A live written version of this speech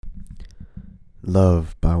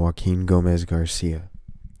Love by Joaquin Gomez Garcia.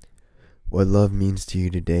 What love means to you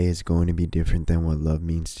today is going to be different than what love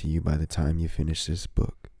means to you by the time you finish this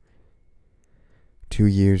book. 2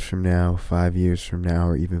 years from now, 5 years from now,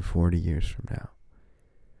 or even 40 years from now.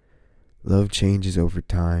 Love changes over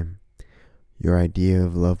time. Your idea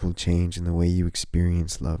of love will change, and the way you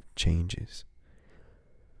experience love changes.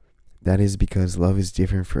 That is because love is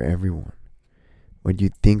different for everyone. What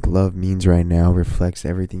you think love means right now reflects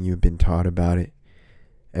everything you've been taught about it,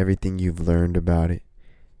 everything you've learned about it,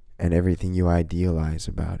 and everything you idealize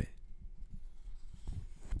about it.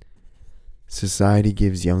 Society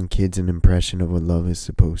gives young kids an impression of what love is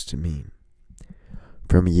supposed to mean.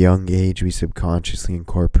 From a young age, we subconsciously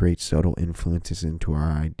incorporate subtle influences into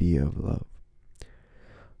our idea of love.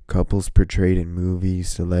 Couples portrayed in movies,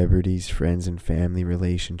 celebrities, friends and family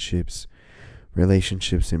relationships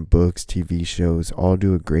in books, TV shows, all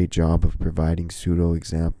do a great job of providing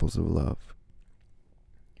pseudo-examples of love.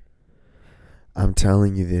 I'm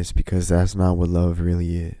telling you this because that's not what love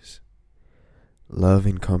really is. Love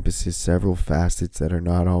encompasses several facets that are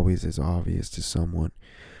not always as obvious to someone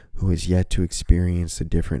who has yet to experience the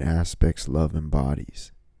different aspects love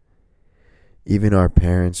embodies. Even our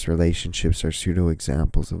parents' relationships are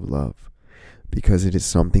pseudo-examples of love because it is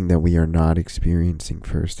something that we are not experiencing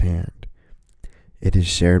firsthand. It is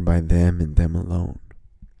shared by them and them alone.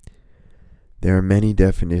 There are many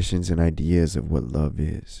definitions and ideas of what love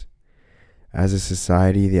is. As a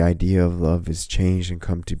society, the idea of love has changed and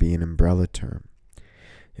come to be an umbrella term,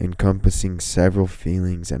 encompassing several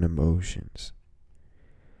feelings and emotions.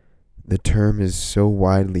 The term is so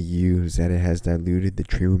widely used that it has diluted the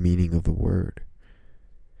true meaning of the word.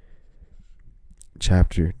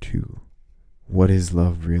 Chapter 2. What is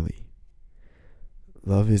love really?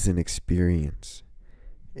 Love is an experience.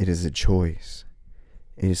 It is a choice.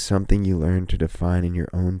 It is something you learn to define in your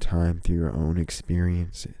own time through your own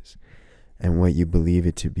experiences and what you believe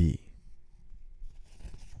it to be.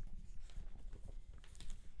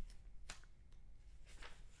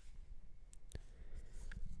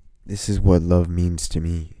 This is what love means to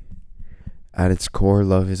me. At its core,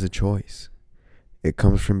 love is a choice. It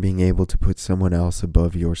comes from being able to put someone else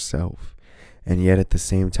above yourself, and yet at the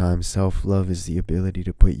same time, self-love is the ability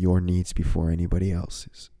to put your needs before anybody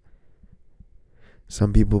else's.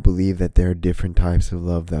 Some people believe that there are different types of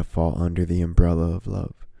love that fall under the umbrella of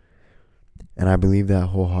love, and I believe that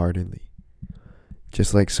wholeheartedly.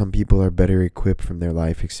 Just like some people are better equipped from their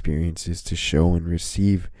life experiences to show and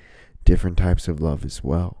receive different types of love as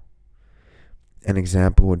well. An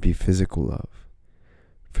example would be physical love.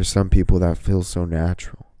 For some people, that feels so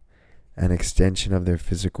natural, an extension of their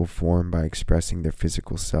physical form by expressing their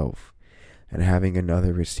physical self and having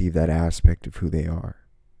another receive that aspect of who they are.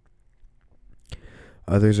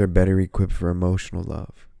 Others are better equipped for emotional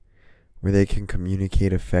love, where they can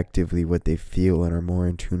communicate effectively what they feel and are more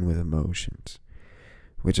in tune with emotions,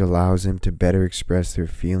 which allows them to better express their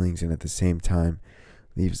feelings and at the same time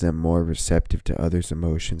leaves them more receptive to others'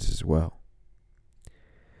 emotions as well.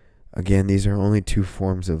 Again, these are only two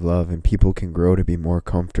forms of love, and people can grow to be more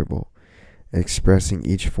comfortable expressing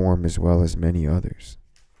each form as well as many others.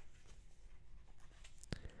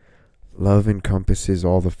 Love encompasses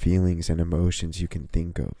all the feelings and emotions you can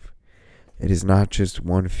think of. It is not just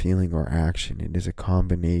one feeling or action, it is a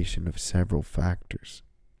combination of several factors.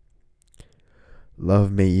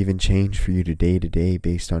 Love may even change for you day to day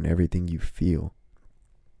based on everything you feel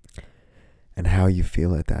and how you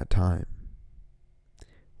feel at that time.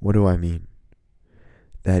 What do I mean?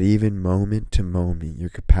 That even moment to moment, your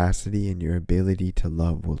capacity and your ability to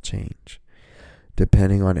love will change,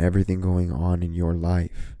 depending on everything going on in your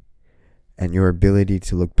life, and your ability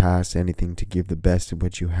to look past anything to give the best of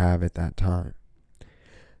what you have at that time.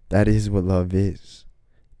 That is what love is,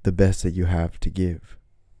 the best that you have to give.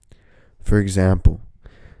 For example,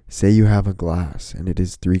 say you have a glass and it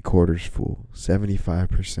is 3/4 full,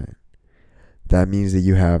 75%. That means that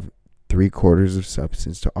you have 3/4 of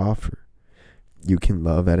substance to offer. You can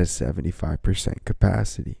love at a 75%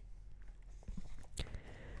 capacity.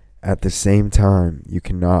 At the same time, you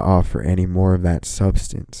cannot offer any more of that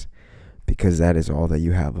substance because that is all that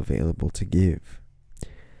you have available to give.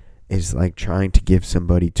 It's like trying to give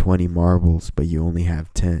somebody 20 marbles, but you only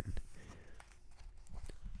have 10.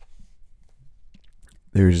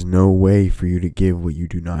 There's no way for you to give what you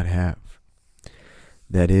do not have.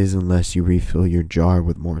 That is, unless you refill your jar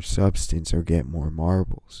with more substance or get more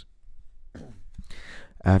marbles.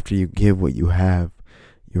 After you give what you have,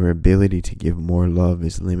 your ability to give more love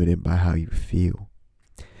is limited by how you feel.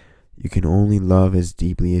 You can only love as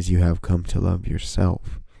deeply as you have come to love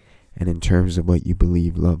yourself, and in terms of what you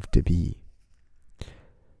believe love to be.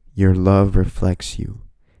 Your love reflects you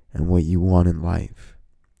and what you want in life.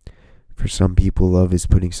 For some people, love is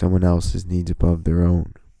putting someone else's needs above their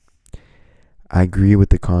own. I agree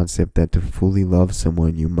with the concept that to fully love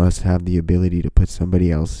someone, you must have the ability to put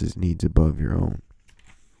somebody else's needs above your own.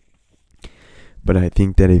 But I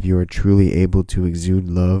think that if you are truly able to exude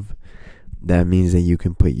love, that means that you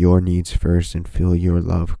can put your needs first and fill your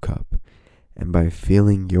love cup. And by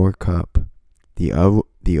filling your cup,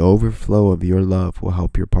 the overflow of your love will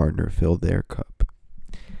help your partner fill their cup.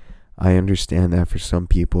 I understand that for some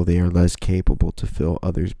people, they are less capable to fill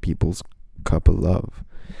other people's cup of love.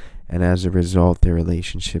 And as a result, their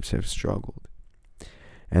relationships have struggled.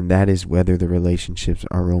 And that is whether the relationships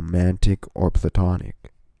are romantic or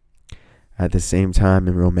platonic. At the same time,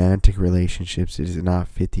 in romantic relationships, it is not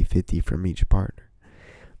 50-50 from each partner.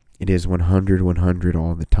 It is 100-100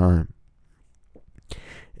 all the time.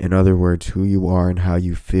 In other words, who you are and how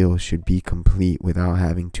you feel should be complete without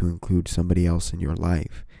having to include somebody else in your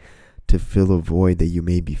life to fill a void that you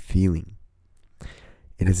may be feeling.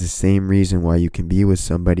 It is the same reason why you can be with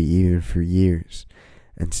somebody even for years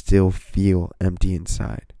and still feel empty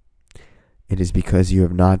inside. It is because you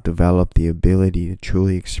have not developed the ability to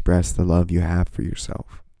truly express the love you have for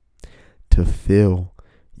yourself, to fill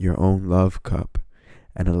your own love cup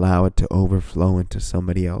and allow it to overflow into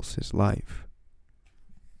somebody else's life.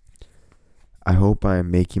 I hope I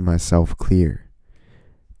am making myself clear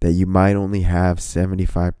that you might only have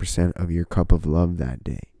 75% of your cup of love that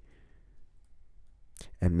day.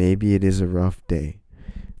 And maybe it is a rough day,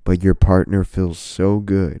 but your partner feels so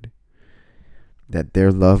good that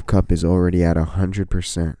their love cup is already at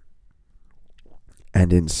 100%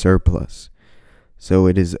 and in surplus. So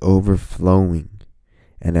it is overflowing,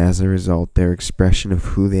 and as a result, their expression of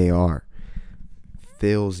who they are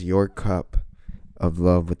fills your cup of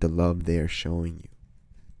love with the love they are showing you.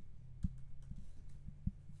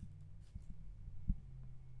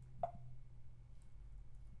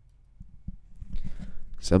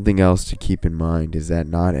 Something else to keep in mind is that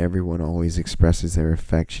not everyone always expresses their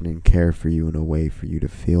affection and care for you in a way for you to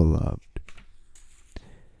feel loved.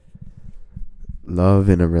 Love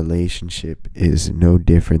in a relationship is no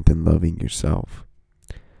different than loving yourself.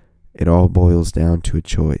 It all boils down to a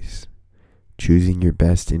choice, choosing your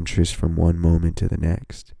best interest from one moment to the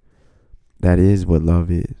next. That is what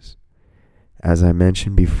love is. As I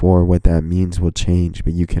mentioned before, what that means will change,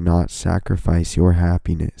 but you cannot sacrifice your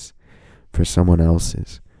happiness for someone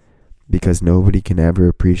else's, because nobody can ever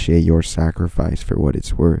appreciate your sacrifice for what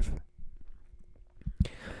it's worth.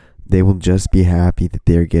 They will just be happy that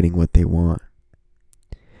they are getting what they want.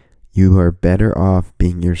 You are better off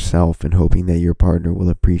being yourself and hoping that your partner will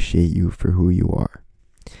appreciate you for who you are.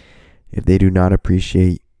 If they do not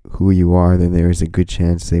appreciate who you are, then there is a good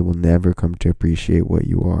chance they will never come to appreciate what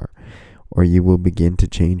you are, or you will begin to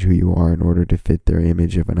change who you are in order to fit their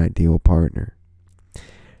image of an ideal partner.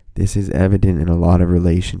 This is evident in a lot of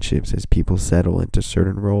relationships as people settle into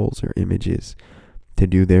certain roles or images to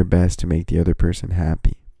do their best to make the other person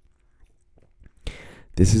happy.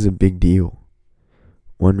 This is a big deal.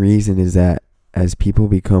 One reason is that as people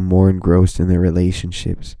become more engrossed in their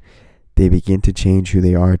relationships, they begin to change who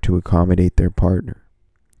they are to accommodate their partner.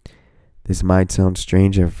 This might sound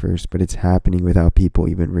strange at first, but it's happening without people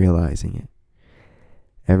even realizing it.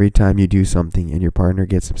 Every time you do something and your partner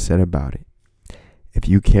gets upset about it, if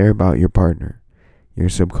you care about your partner, your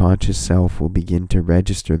subconscious self will begin to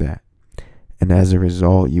register that, and as a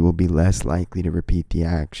result, you will be less likely to repeat the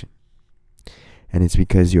action. And it's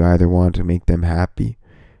because you either want to make them happy,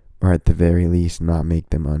 or at the very least, not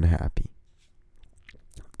make them unhappy.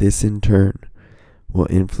 This in turn will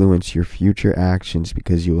influence your future actions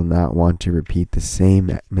because you will not want to repeat the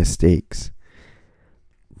same mistakes.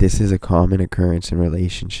 This is a common occurrence in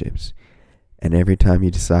relationships. And every time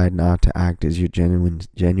you decide not to act as your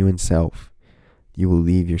genuine self, you will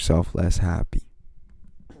leave yourself less happy.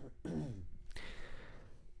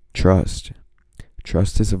 Trust.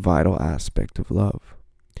 Trust is a vital aspect of love.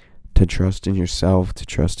 To trust in yourself, to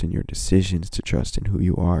trust in your decisions, to trust in who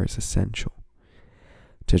you are is essential.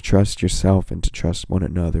 To trust yourself and to trust one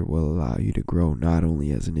another will allow you to grow not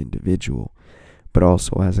only as an individual, but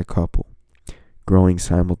also as a couple, growing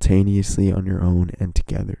simultaneously on your own and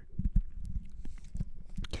together.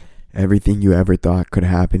 Everything you ever thought could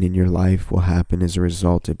happen in your life will happen as a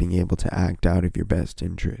result of being able to act out of your best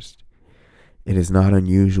interest. It is not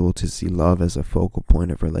unusual to see love as a focal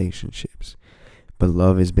point of relationships, but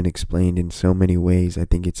love has been explained in so many ways. I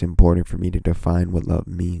think it's important for me to define what love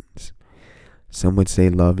means. Some would say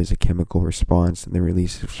love is a chemical response in the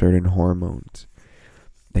release of certain hormones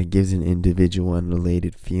that gives an individual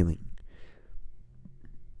unrelated feeling.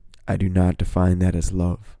 I do not define that as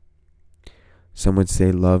love. Some would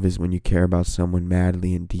say love is when you care about someone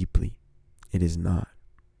madly and deeply. It is not.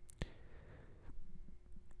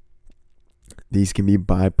 These can be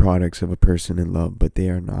byproducts of a person in love, but they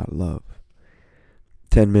are not love.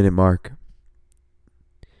 10-minute mark.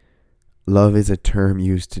 Love is a term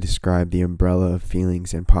used to describe the umbrella of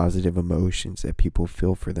feelings and positive emotions that people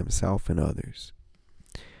feel for themselves and others.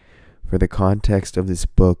 For the context of this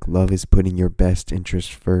book, love is putting your best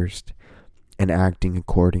interest first and acting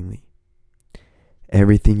accordingly.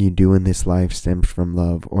 Everything you do in this life stems from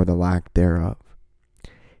love or the lack thereof.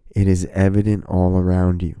 It is evident all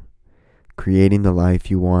around you, creating the life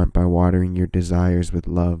you want by watering your desires with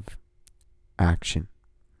love. Action.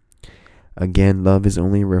 Again, love is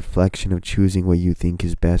only a reflection of choosing what you think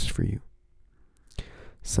is best for you.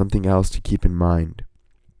 Something else to keep in mind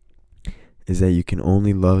is that you can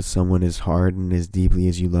only love someone as hard and as deeply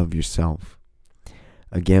as you love yourself.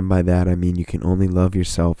 Again, by that I mean you can only love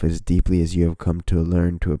yourself as deeply as you have come to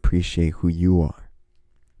learn to appreciate who you are.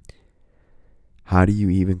 How do you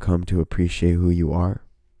even come to appreciate who you are?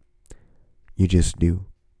 You just do.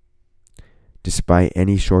 Despite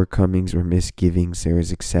any shortcomings or misgivings, there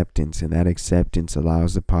is acceptance, and that acceptance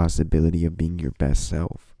allows the possibility of being your best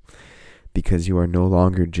self, because you are no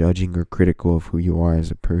longer judging or critical of who you are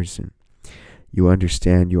as a person. You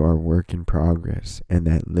understand you are a work in progress, and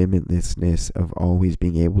that limitlessness of always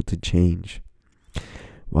being able to change.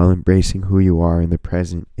 While embracing who you are in the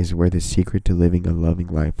present is where the secret to living a loving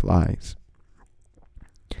life lies.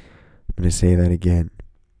 I'm going to say that again.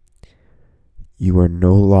 You are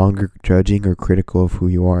no longer judging or critical of who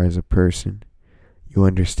you are as a person. You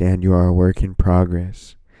understand you are a work in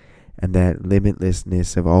progress, and that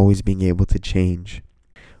limitlessness of always being able to change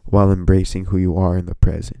while embracing who you are in the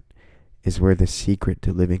present is where the secret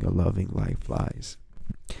to living a loving life lies.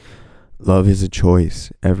 Love is a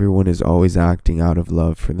choice. Everyone is always acting out of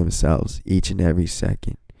love for themselves each and every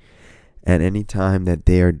second. At any time that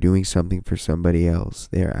they are doing something for somebody else,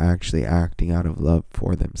 they are actually acting out of love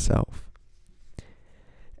for themselves.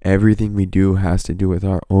 Everything we do has to do with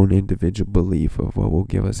our own individual belief of what will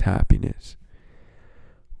give us happiness.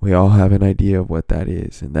 We all have an idea of what that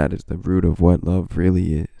is, and that is the root of what love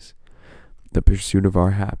really is. The pursuit of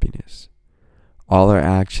our happiness. All our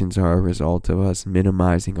actions are a result of us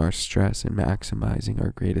minimizing our stress and maximizing our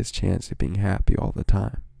greatest chance of being happy all the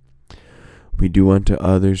time. We do unto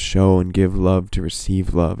others, show and give love to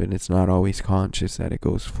receive love, and it's not always conscious that it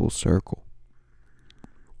goes full circle.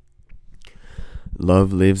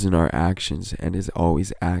 Love lives in our actions and is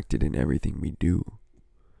always acted in everything we do.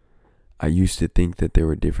 I used to think that there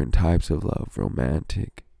were different types of love,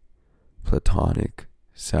 romantic, platonic,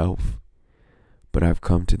 self, but I've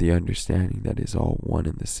come to the understanding that is all one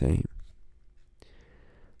and the same.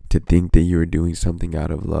 To think that you are doing something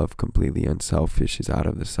out of love completely unselfish is out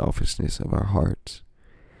of the selfishness of our hearts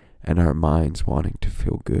and our minds wanting to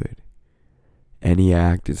feel good. Any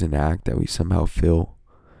act is an act that we somehow feel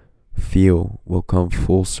will come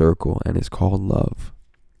full circle and is called love.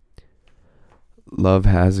 Love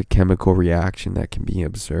has a chemical reaction that can be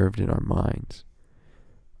observed in our minds.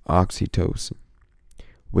 Oxytocin,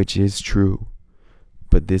 which is true,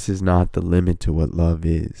 but this is not the limit to what love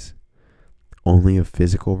is. Only a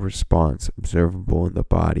physical response observable in the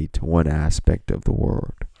body to one aspect of the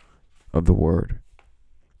word.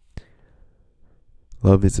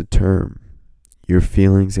 Love is a term. Your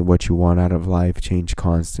feelings and what you want out of life change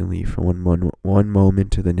constantly from one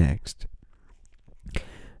moment to the next.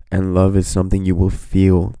 And love is something you will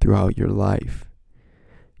feel throughout your life.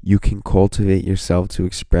 You can cultivate yourself to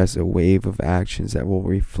express a wave of actions that will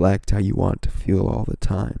reflect how you want to feel all the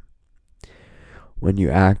time. When you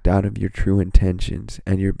act out of your true intentions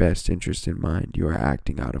and your best interest in mind, you are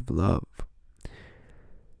acting out of love.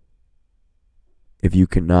 If you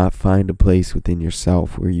cannot find a place within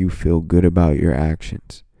yourself where you feel good about your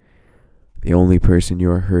actions, the only person you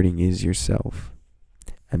are hurting is yourself,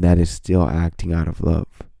 and that is still acting out of love.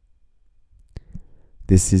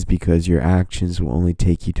 This is because your actions will only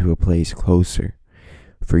take you to a place closer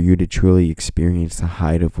for you to truly experience the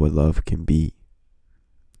height of what love can be.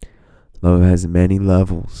 Love has many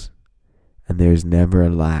levels, and there is never a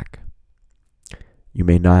lack. You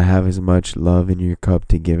may not have as much love in your cup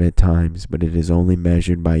to give at times, but it is only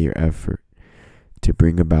measured by your effort to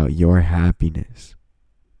bring about your happiness.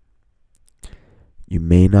 You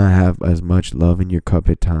may not have as much love in your cup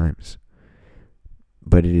at times,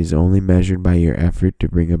 but it is only measured by your effort to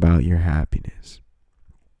bring about your happiness.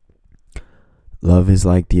 Love is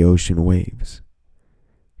like the ocean waves.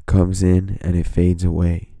 It comes in and it fades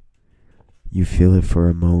away. You feel it for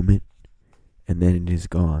a moment, and then it is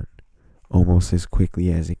gone, almost as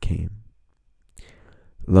quickly as it came.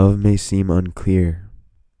 Love may seem unclear,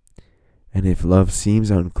 and if love seems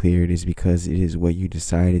unclear, it is because it is what you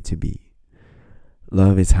decide it to be.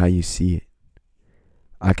 Love is how you see it.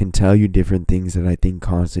 I can tell you different things that I think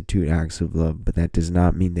constitute acts of love, but that does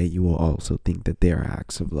not mean that you will also think that they are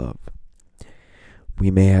acts of love.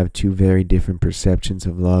 We may have two very different perceptions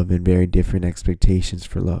of love and very different expectations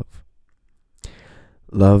for love.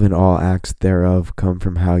 Love and all acts thereof come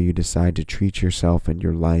from how you decide to treat yourself and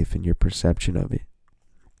your life and your perception of it.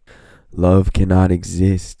 Love cannot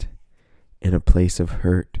exist in a place of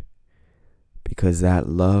hurt because that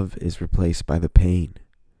love is replaced by the pain.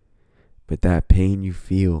 But that pain you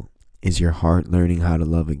feel is your heart learning how to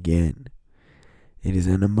love again. It is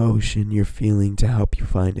an emotion you're feeling to help you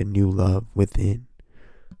find a new love within.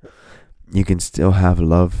 You can still have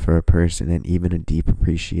love for a person and even a deep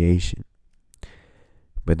appreciation,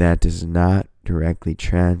 but that does not directly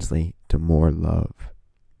translate to more love.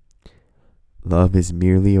 Love is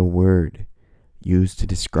merely a word used to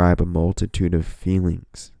describe a multitude of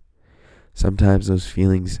feelings. Sometimes those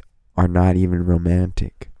feelings are not even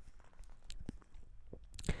romantic.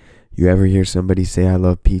 You ever hear somebody say, "I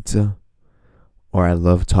love pizza," or "I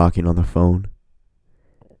love talking on the phone"?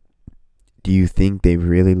 Do you think they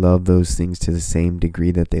really love those things to the same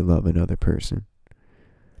degree that they love another person?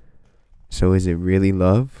 So is it really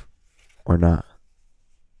love or not?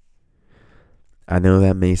 I know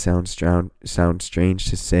that may sound strange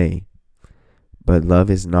to say, but love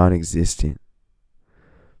is non-existent.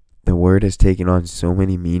 The word has taken on so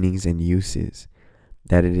many meanings and uses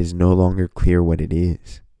that it is no longer clear what it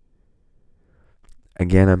is.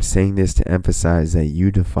 Again, I'm saying this to emphasize that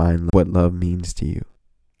you define what love means to you.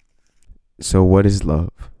 So what is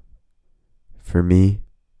love? For me,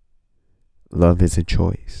 love is a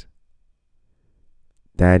choice.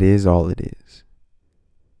 That is all it is.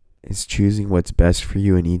 It's choosing what's best for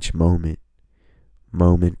you in each moment,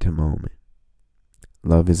 moment to moment.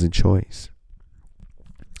 Love is a choice.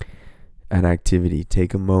 An activity.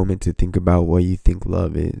 Take a moment to think about what you think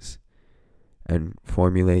love is and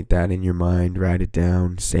formulate that in your mind. Write it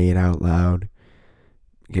down, say it out loud.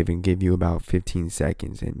 Give you about 15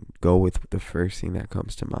 seconds and go with the first thing that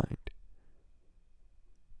comes to mind.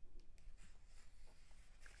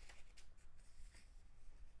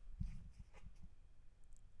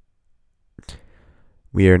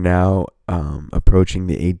 We are now approaching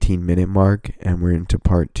the 18-minute mark, and we're into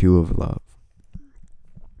part 2 of love.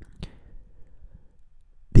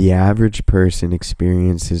 The average person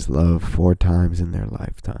experiences love 4 times in their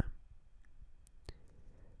lifetime.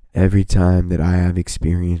 Every time that I have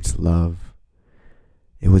experienced love,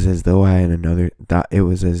 it was as though I and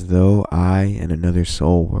another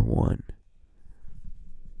soul were one.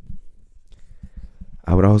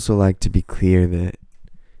 I would also like to be clear that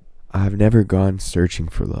I've never gone searching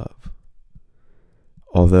for love.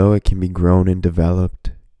 Although it can be grown and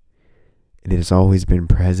developed, it has always been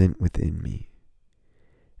present within me,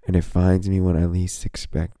 and it finds me when I least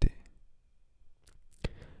expect it.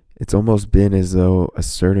 It's almost been as though a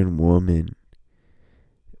certain woman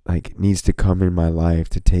needs to come in my life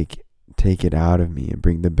to take it out of me and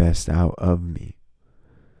bring the best out of me.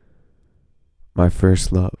 My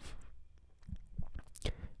first love.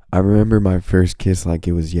 I remember my first kiss like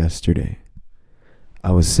it was yesterday.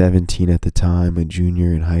 I was 17 at the time, a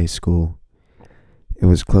junior in high school. It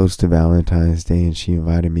was close to Valentine's Day, and she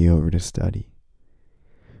invited me over to study.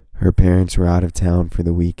 Her parents were out of town for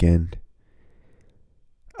the weekend.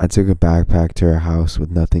 I took a backpack to her house with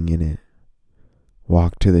nothing in it,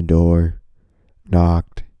 walked to the door,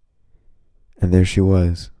 knocked, and there she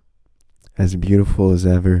was, as beautiful as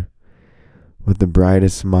ever, with the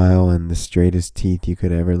brightest smile and the straightest teeth you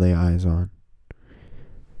could ever lay eyes on.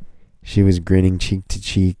 She was grinning cheek to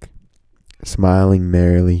cheek, smiling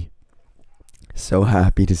merrily, so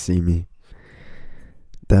happy to see me.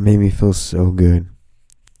 That made me feel so good.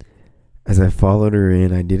 As I followed her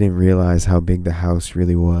in, I didn't realize how big the house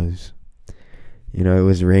really was. It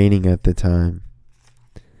was raining at the time.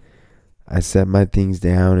 I set my things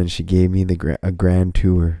down and she gave me a grand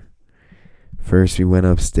tour. First we went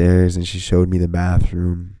upstairs and she showed me the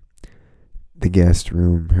bathroom, the guest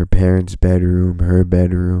room, her parents' bedroom, her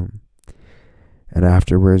bedroom. And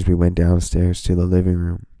afterwards we went downstairs to the living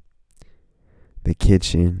room, the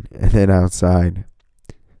kitchen, and then outside.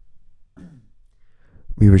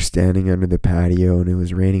 We were standing under the patio and it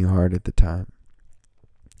was raining hard at the time.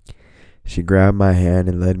 She grabbed my hand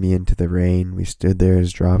and led me into the rain. We stood there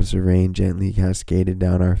as drops of rain gently cascaded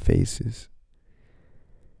down our faces.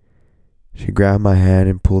 She grabbed my hand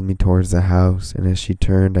and pulled me towards the house, and as she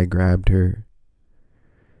turned, I grabbed her.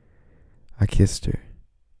 I kissed her.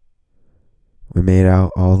 We made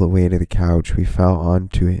out all the way to the couch. We fell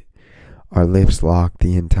onto it, our lips locked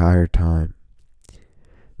the entire time.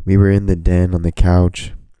 We were in the den on the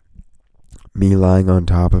couch, me lying on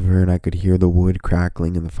top of her, and I could hear the wood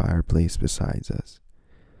crackling in the fireplace beside us.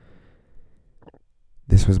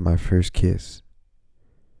 This was my first kiss.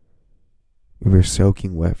 We were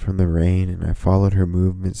soaking wet from the rain, and I followed her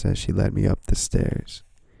movements as she led me up the stairs,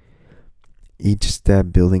 each step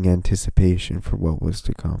building anticipation for what was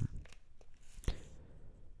to come.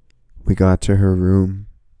 We got to her room.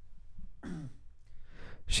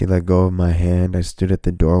 She let go of my hand. I stood at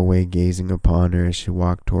the doorway gazing upon her as she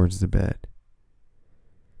walked towards the bed.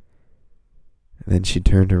 Then she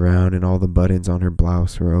turned around and all the buttons on her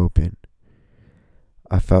blouse were open.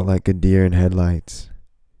 I felt like a deer in headlights.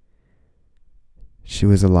 She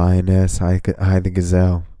was a lioness, I the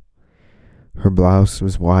gazelle. Her blouse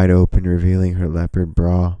was wide open, revealing her leopard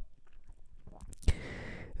bra.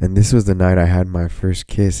 And this was the night I had my first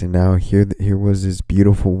kiss, and now here was this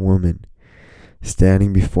beautiful woman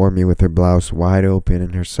standing before me with her blouse wide open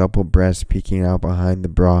and her supple breasts peeking out behind the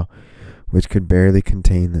bra, which could barely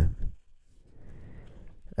contain them.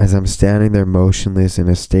 As I'm standing there motionless in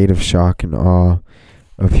a state of shock and awe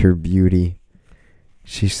of her beauty,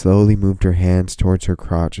 she slowly moved her hands towards her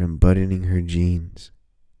crotch, unbuttoning her jeans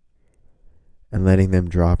and letting them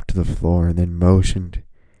drop to the floor, and then motioned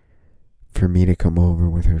for me to come over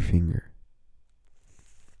with her finger.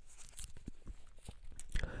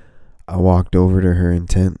 I walked over to her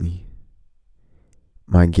intently,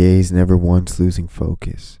 my gaze never once losing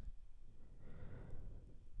focus.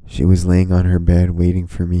 She was laying on her bed waiting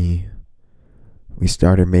for me. We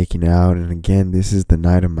started making out, and again, this is the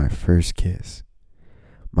night of my first kiss.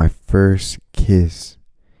 My first kiss.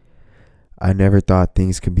 I never thought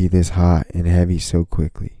things could be this hot and heavy so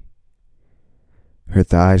quickly. Her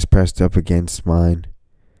thighs pressed up against mine.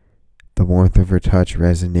 The warmth of her touch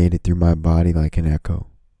resonated through my body like an echo.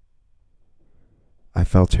 I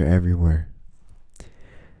felt her everywhere.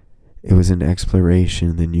 It was an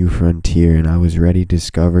exploration, the new frontier, and I was ready to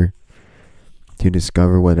discover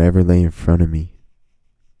whatever lay in front of me.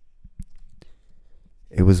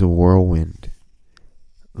 It was a whirlwind.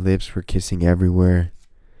 Lips were kissing everywhere.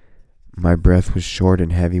 My breath was short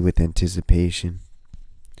and heavy with anticipation.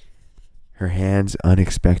 Her hands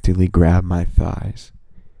unexpectedly grabbed my thighs,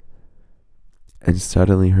 and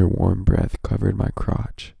suddenly her warm breath covered my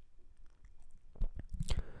crotch.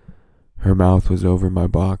 Her mouth was over my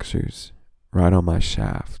boxers, right on my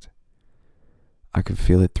shaft. I could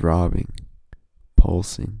feel it throbbing,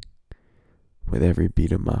 pulsing, with every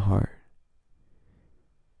beat of my heart.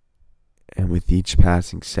 And with each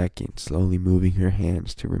passing second, slowly moving her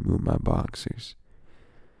hands to remove my boxers.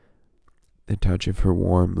 The touch of her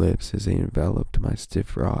warm lips as they enveloped my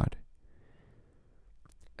stiff rod.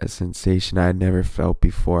 A sensation I had never felt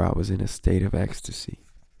before. I was in a state of ecstasy,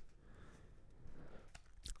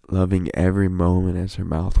 loving every moment as her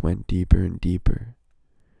mouth went deeper and deeper.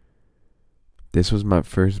 This was my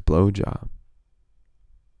first blowjob.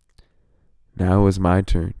 Now it was my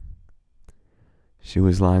turn. She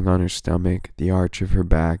was lying on her stomach, the arch of her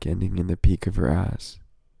back ending in the peak of her ass.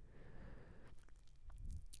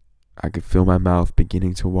 I could feel my mouth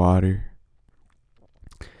beginning to water,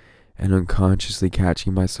 and unconsciously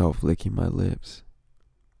catching myself licking my lips.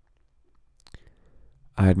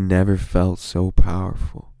 I had never felt so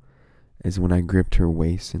powerful as when I gripped her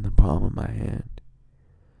waist in the palm of my hand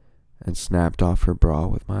and snapped off her bra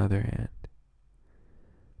with my other hand.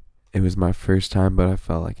 It was my first time, but I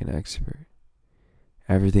felt like an expert.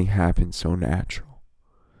 Everything happened so natural.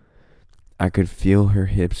 I could feel her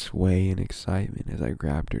hips sway in excitement as I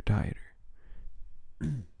grabbed her tighter.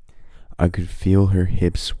 I could feel her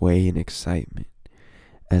hips sway in excitement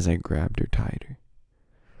as I grabbed her tighter.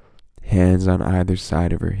 Hands on either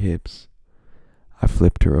side of her hips, I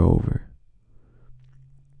flipped her over,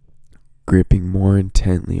 gripping more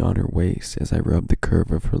intently on her waist as I rubbed the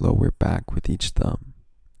curve of her lower back with each thumb,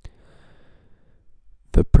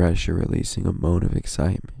 the pressure releasing a moan of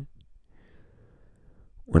excitement.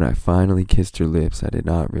 When I finally kissed her lips, I did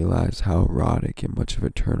not realize how erotic and much of a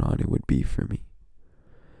turn-on it would be for me.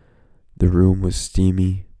 The room was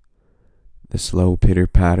steamy. The slow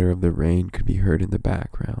pitter-patter of the rain could be heard in the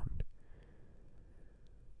background.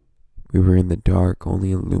 We were in the dark,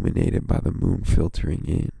 only illuminated by the moon filtering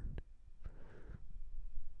in.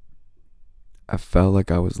 I felt like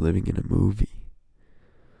I was living in a movie.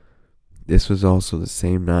 This was also the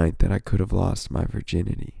same night that I could have lost my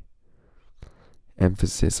virginity.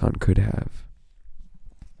 Emphasis on could have.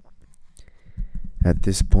 At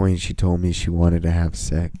this point, she told me she wanted to have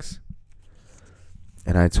sex.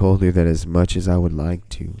 And I told her that as much as I would like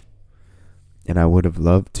to, And I would have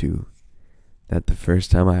loved to, that the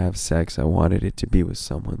first time I have sex, I wanted it to be with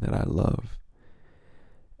someone that I love.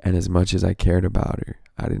 And as much as I cared about her,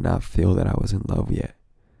 I did not feel that I was in love yet.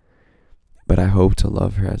 But I hoped to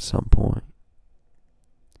love her at some point.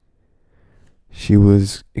 She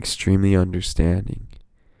was extremely understanding,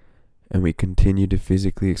 and we continued to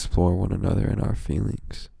physically explore one another and our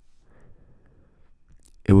feelings.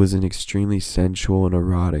 It was an extremely sensual and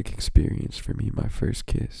erotic experience for me, my first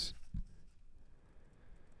kiss.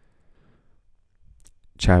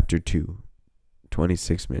 Chapter 2,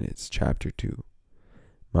 26 minutes, Chapter 2,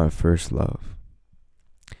 my first love.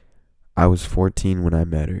 I was 14 when I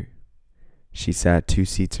met her. She sat 2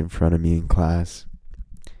 seats in front of me in class,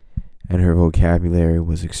 and her vocabulary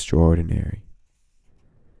was extraordinary.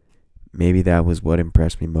 Maybe that was what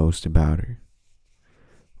impressed me most about her.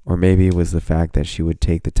 Or maybe it was the fact that she would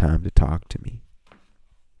take the time to talk to me.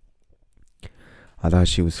 I thought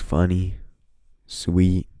she was funny,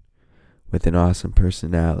 sweet, with an awesome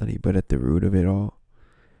personality, but at the root of it all,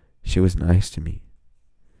 she was nice to me.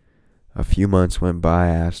 A few months went by,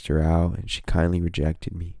 I asked her out, and she kindly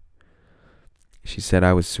rejected me. She said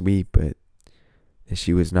I was sweet, but that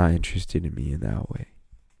she was not interested in me in that way.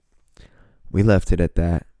 We left it at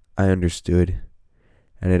that. I understood,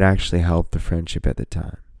 and it actually helped the friendship at the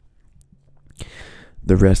time.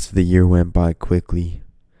 The rest of the year went by quickly.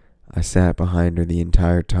 I sat behind her the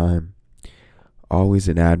entire time, always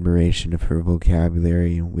in admiration of her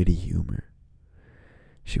vocabulary and witty humor.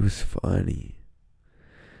 She was funny.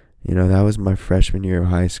 That was my freshman year of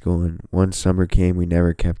high school, and one summer came, we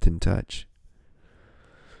never kept in touch.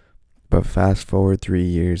 But fast forward 3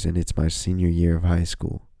 years, and it's my senior year of high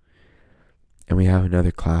school, and we have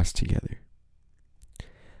another class together.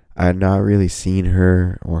 I had not really seen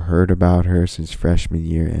her or heard about her since freshman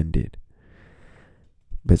year ended,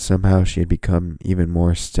 but somehow she had become even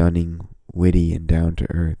more stunning, witty, and down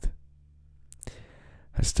to earth.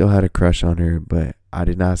 I still had a crush on her, but I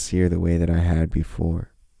did not see her the way that I had before.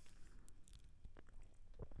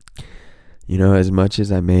 As much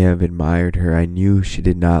as I may have admired her, I knew she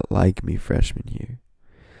did not like me freshman year.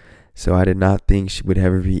 So I did not think she would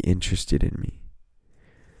ever be interested in me,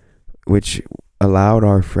 which allowed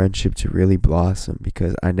our friendship to really blossom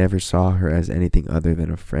because I never saw her as anything other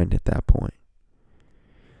than a friend at that point.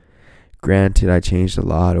 Granted, I changed a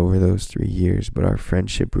lot over those 3 years, but our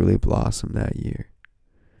friendship really blossomed that year.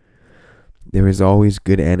 There was always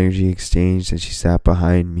good energy exchanged, and she sat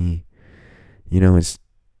behind me,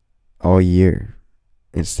 all year,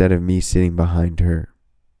 instead of me sitting behind her.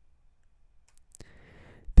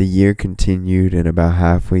 The year continued, and about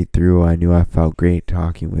halfway through, I knew I felt great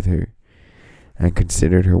talking with her, and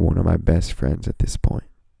considered her one of my best friends at this point,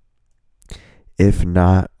 if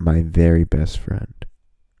not my very best friend.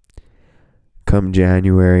 Come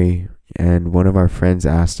January, and one of our friends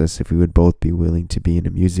asked us if we would both be willing to be in a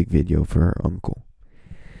music video for her uncle.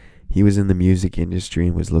 He was in the music industry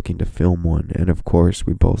and was looking to film one, and of course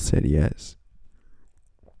we both said yes.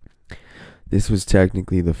 This was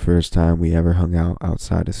technically the first time we ever hung out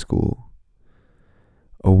outside of school.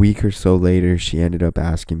 A week or so later, she ended up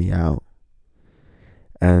asking me out.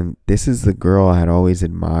 And this is the girl I had always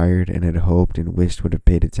admired and had hoped and wished would have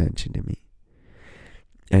paid attention to me.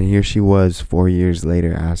 And here she was 4 years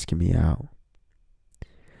later asking me out.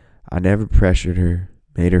 I never pressured her,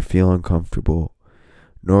 made her feel uncomfortable,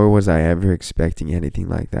 nor was I ever expecting anything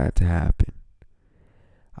like that to happen.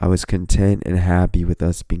 I was content and happy with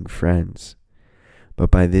us being friends,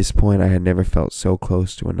 but by this point I had never felt so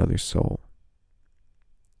close to another soul.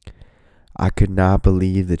 I could not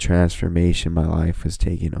believe the transformation my life was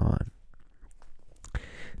taking on.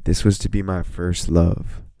 This was to be my first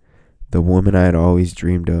love, the woman I had always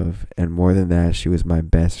dreamed of, and more than that, she was my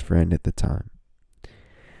best friend at the time.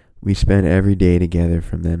 We spent every day together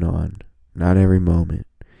from then on, not every moment.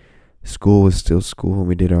 School was still school, and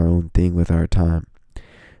we did our own thing with our time.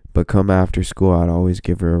 But come after school, I'd always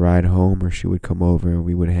give her a ride home, or she would come over and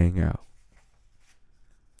we would hang out.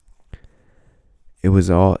 It was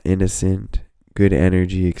all innocent, good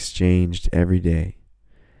energy exchanged every day.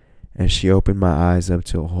 And she opened my eyes up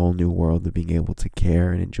to a whole new world of being able to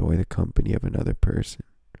care and enjoy the company of another person.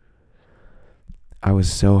 I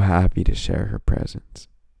was so happy to share her presence.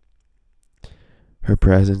 Her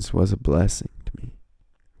presence was a blessing to me.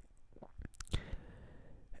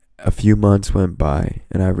 A few months went by,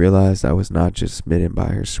 and I realized I was not just smitten by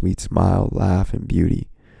her sweet smile, laugh, and beauty,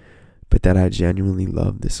 but that I genuinely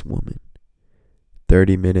loved this woman.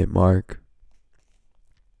 30-minute mark.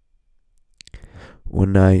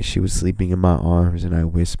 One night, she was sleeping in my arms, and I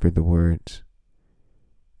whispered the words,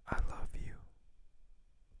 "I love you."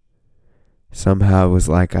 Somehow it was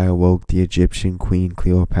like I awoke the Egyptian queen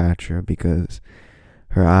Cleopatra, because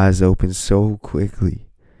her eyes opened so quickly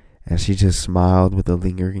and she just smiled with a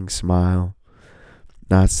lingering smile,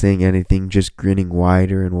 not saying anything, just grinning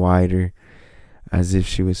wider and wider, as if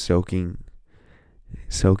she was soaking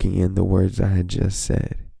in the words I had just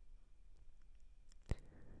said.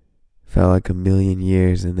 Felt like a million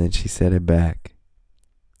years, and then she said it back.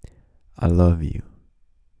 "I love you,"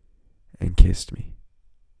 and kissed me.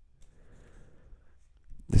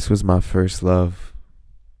 This was my first love.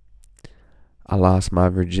 I lost my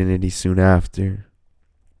virginity soon after.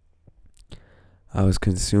 I was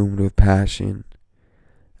consumed with passion,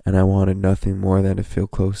 and I wanted nothing more than to feel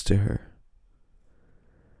close to her.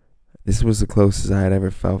 This was the closest I had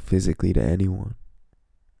ever felt physically to anyone.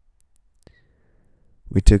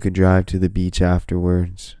 We took a drive to the beach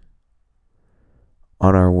afterwards.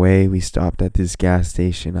 On our way, we stopped at this gas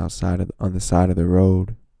station on the side of the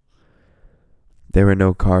road. There were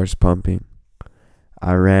no cars pumping.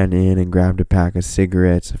 I ran in and grabbed a pack of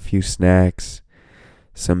cigarettes, a few snacks,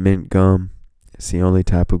 some mint gum. It's the only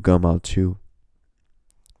type of gum I'll chew.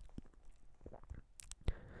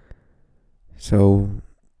 So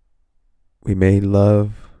we made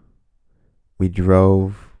love, we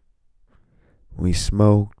drove, we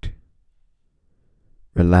smoked,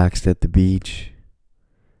 relaxed at the beach,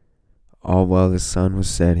 all while the sun was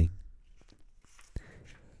setting.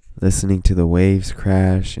 Listening to the waves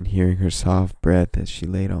crash and hearing her soft breath as she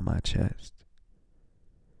laid on my chest.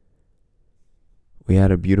 We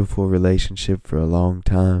had a beautiful relationship for a long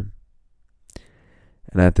time.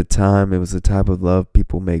 And at the time, it was the type of love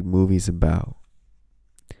people make movies about.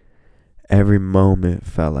 Every moment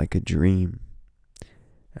felt like a dream,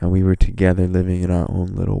 and we were together living in our own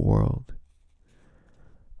little world.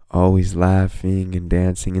 Always laughing and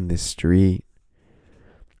dancing in the street.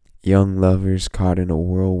 Young lovers caught in a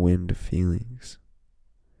whirlwind of feelings.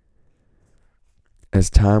 As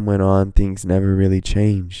time went on, things never really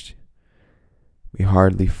changed. We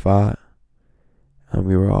hardly fought, and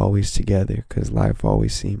we were always together because life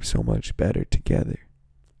always seemed so much better together.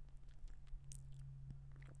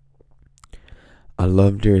 I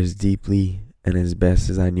loved her as deeply and as best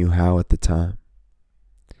as I knew how at the time.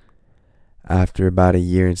 After about a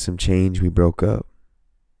year and some change, we broke up.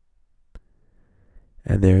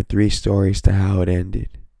 And there are 3 stories to how it ended.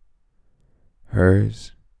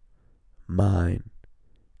 Hers, mine,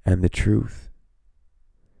 and the truth.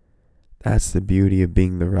 That's the beauty of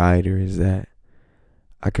being the writer, is that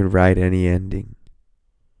I could write any ending.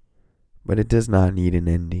 But it does not need an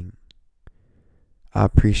ending. I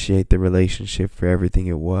appreciate the relationship for everything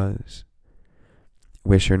it was.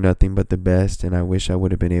 Wish her nothing but the best, and I wish I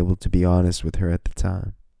would have been able to be honest with her at the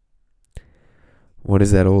time. What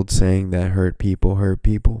is that old saying that hurt people hurt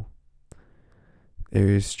people? There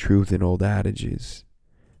is truth in old adages,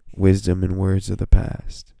 wisdom in words of the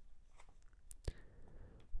past.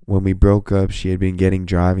 When we broke up, she had been getting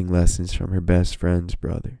driving lessons from her best friend's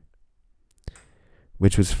brother,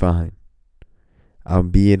 which was fine,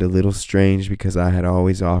 albeit a little strange because I had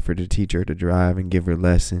always offered to teach her to drive and give her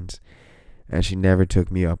lessons, and she never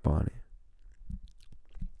took me up on it.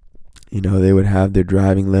 You know, they would have their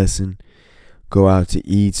driving lesson, go out to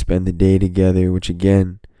eat, spend the day together, which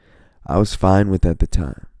again, I was fine with at the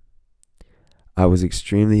time. I was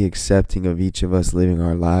extremely accepting of each of us living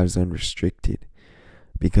our lives unrestricted,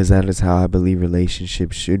 because that is how I believe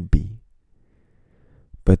relationships should be.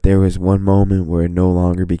 But there was one moment where it no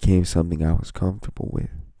longer became something I was comfortable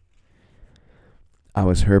with. I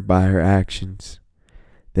was hurt by her actions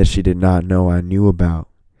that she did not know I knew about,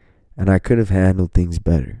 and I could have handled things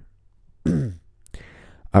better.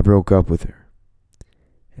 I broke up with her,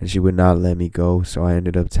 and she would not let me go, so I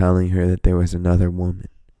ended up telling her that there was another woman.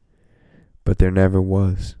 But there never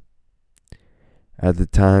was. At the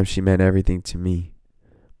time, she meant everything to me.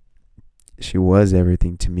 She was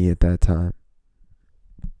everything to me at that time.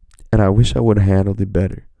 And I wish I would have handled it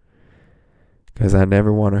better, because I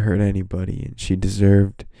never want to hurt anybody, and she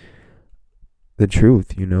deserved the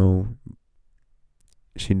truth, you know.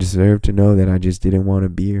 She deserved to know that I just didn't want to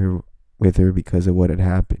be with her because of what had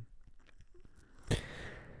happened.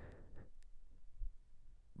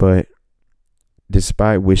 But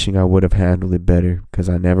despite wishing I would have handled it better, because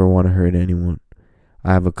I never want to hurt anyone,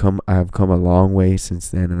 I have come a long way since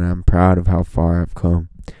then, and I'm proud of how far I've come,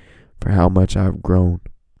 for how much I've grown.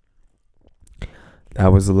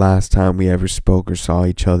 That was the last time we ever spoke or saw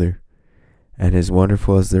each other, and as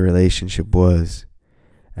wonderful as the relationship was,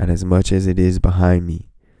 and as much as it is behind me,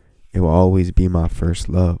 it will always be my first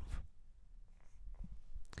love.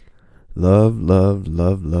 Love, love,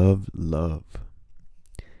 love, love, love.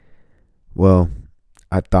 Well,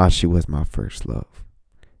 I thought she was my first love.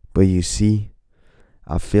 But you see,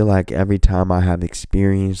 I feel like every time I have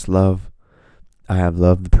experienced love, I have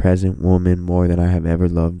loved the present woman more than I have ever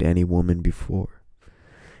loved any woman before.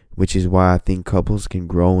 Which is why I think couples can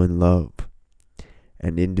grow in love,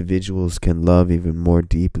 and individuals can love even more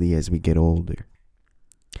deeply as we get older.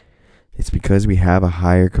 It's because we have a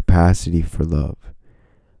higher capacity for love,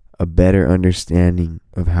 a better understanding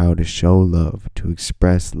of how to show love, to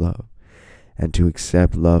express love, and to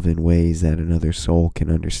accept love in ways that another soul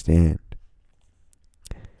can understand.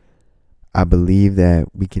 I believe that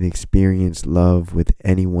we can experience love with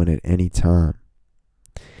anyone at any time,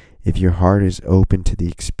 if your heart is open to the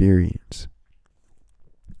experience.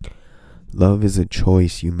 Love is a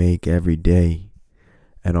choice you make every day,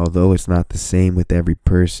 and although it's not the same with every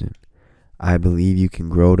person, I believe you can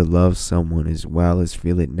grow to love someone as well as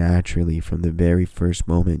feel it naturally from the very first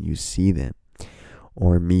moment you see them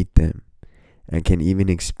or meet them, and can even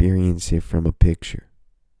experience it from a picture.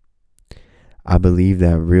 I believe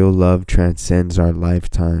that real love transcends our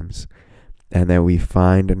lifetimes, and that we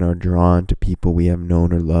find and are drawn to people we have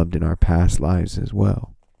known or loved in our past lives as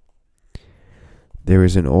well. There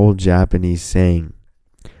is an old Japanese saying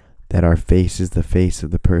that our face is the face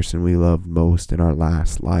of the person we loved most in our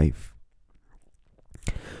last life,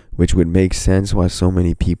 which would make sense why so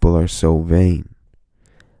many people are so vain.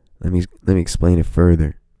 Let me explain it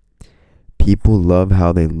further. People love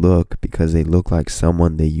how they look because they look like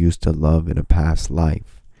someone they used to love in a past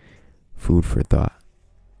life. Food for thought.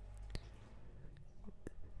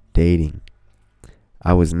 Dating.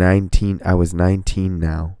 I was 19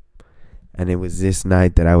 now, and it was this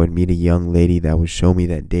night that I would meet a young lady that would show me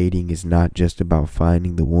that dating is not just about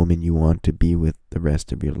finding the woman you want to be with the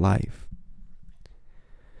rest of your life,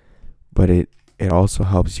 but it also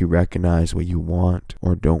helps you recognize what you want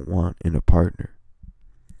or don't want in a partner.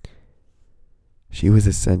 She was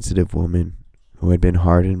a sensitive woman who had been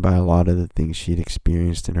hardened by a lot of the things she'd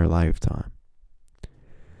experienced in her lifetime.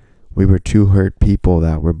 We were two hurt people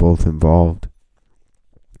that were both involved.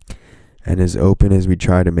 And as open as we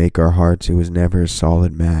tried to make our hearts, it was never a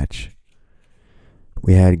solid match.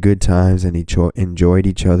 We had good times and enjoyed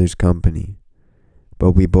each other's company,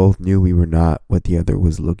 but we both knew we were not what the other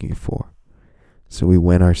was looking for, so we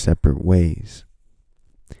went our separate ways.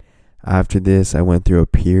 After this, I went through a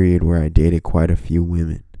period where I dated quite a few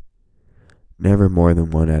women. Never more than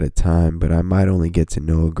one at a time, but I might only get to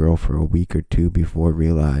know a girl for a week or two before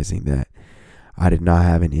realizing that I did not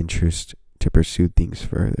have an interest to pursue things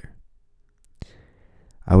further.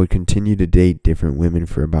 I would continue to date different women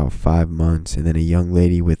for about 5 months, and then a young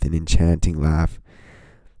lady with an enchanting laugh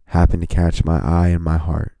happened to catch my eye and my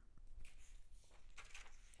heart.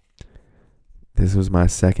 This was my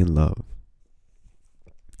second love.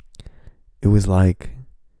 It was like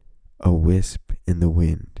a wisp in the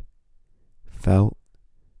wind, felt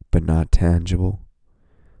but not tangible,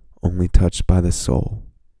 only touched by the soul,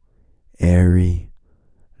 airy,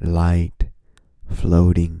 light,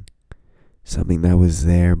 floating, something that was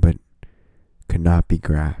there but could not be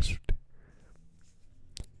grasped.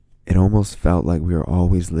 It almost felt like we were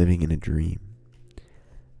always living in a dream.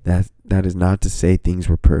 That is not to say things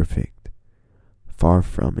were perfect, far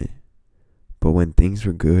from it. But when things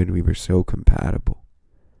were good, we were so compatible,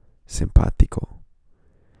 simpático.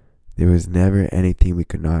 There was never anything we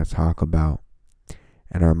could not talk about,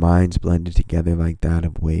 and our minds blended together like that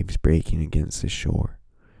of waves breaking against the shore,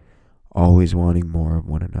 always wanting more of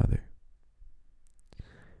one another.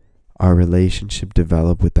 Our relationship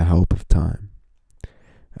developed with the help of time,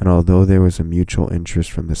 and although there was a mutual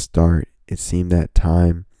interest from the start, it seemed that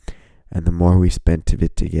time, and the more we spent of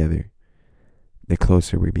it together, the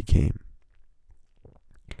closer we became.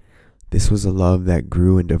 This was a love that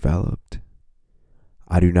grew and developed.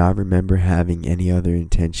 I do not remember having any other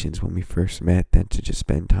intentions when we first met than to just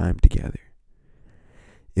spend time together.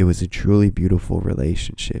 It was a truly beautiful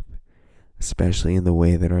relationship, especially in the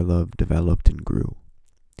way that our love developed and grew.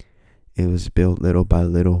 It was built little by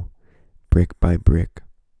little, brick by brick.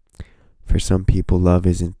 For some people, love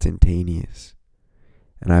is instantaneous,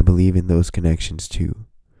 and I believe in those connections too.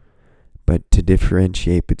 But to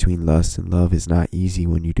differentiate between lust and love is not easy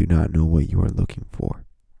when you do not know what you are looking for.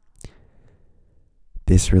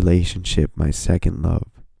 This relationship, my second love,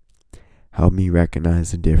 helped me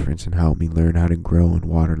recognize the difference and helped me learn how to grow and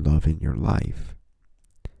water love in your life.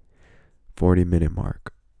 40-minute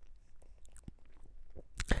mark.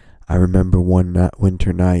 I remember one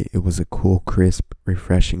winter night. It was a cool, crisp,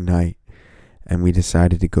 refreshing night, and we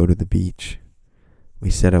decided to go to the beach. We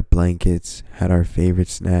set up blankets, had our favorite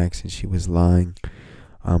snacks, and she was lying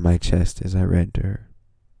on my chest as I read to her.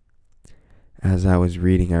 As I was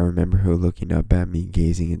reading, I remember her looking up at me,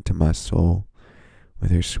 gazing into my soul,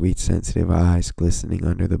 with her sweet, sensitive eyes glistening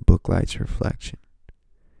under the booklight's reflection.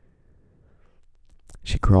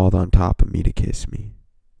 She crawled on top of me to kiss me.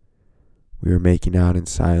 We were making out in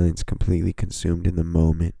silence, completely consumed in the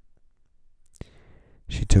moment.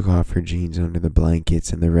 She took off her jeans under the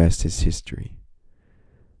blankets, and the rest is history.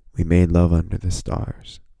 We made love under the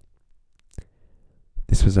stars.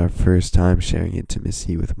 This was our first time sharing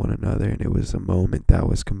intimacy with one another, and it was a moment that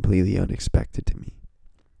was completely unexpected to me.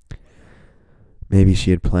 Maybe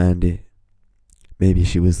she had planned it. Maybe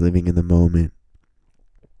she was living in the moment.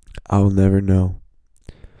 I will never know.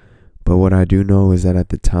 But what I do know is that at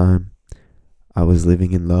the time, I was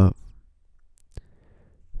living in love.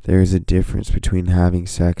 There is a difference between having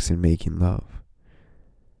sex and making love.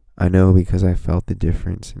 I know because I felt the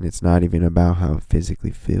difference, and it's not even about how it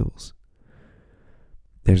physically feels.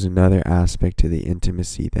 There's another aspect to the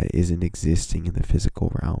intimacy that isn't existing in the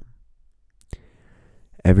physical realm.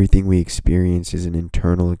 Everything we experience is an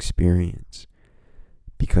internal experience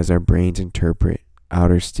because our brains interpret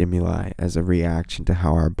outer stimuli as a reaction to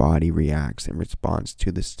how our body reacts and responds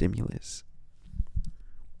to the stimulus.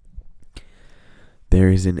 There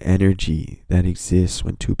is an energy that exists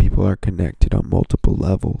when two people are connected on multiple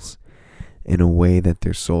levels in a way that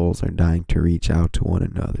their souls are dying to reach out to one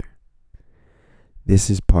another.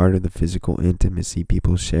 This is part of the physical intimacy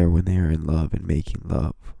people share when they are in love and making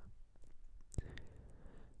love.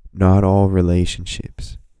 Not all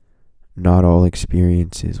relationships, not all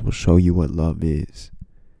experiences will show you what love is,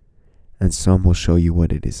 and some will show you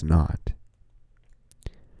what it is not.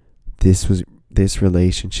 This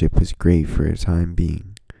relationship was great for a time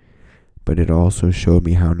being, but it also showed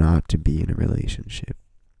me how not to be in a relationship,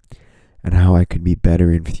 and how I could be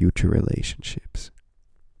better in future relationships.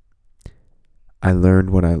 I learned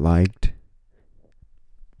what I liked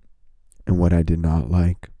and what I did not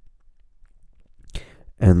like.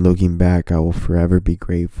 And looking back, I will forever be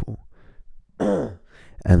grateful.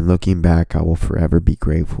 And looking back, I will forever be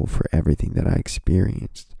grateful for everything that I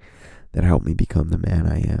experienced that helped me become the man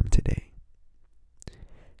I am today.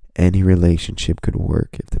 Any relationship could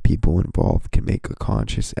work if the people involved can make a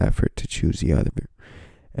conscious effort to choose the other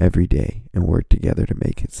every day and work together to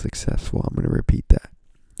make it successful. I'm going to repeat that.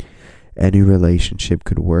 Any relationship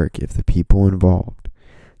could work if the people involved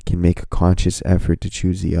can make a conscious effort to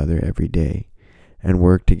choose the other every day and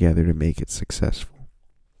work together to make it successful.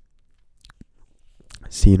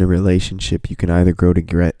 See, in a relationship, you can either grow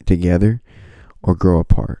together or grow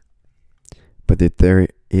apart. But there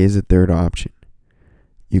is a third option.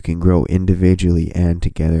 You can grow individually and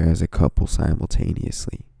together as a couple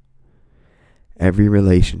simultaneously. Every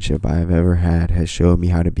relationship I have ever had has showed me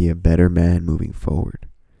how to be a better man moving forward.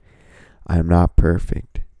 I am not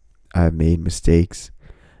perfect. I have made mistakes,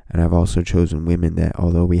 and I've also chosen women that,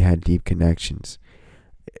 although we had deep connections,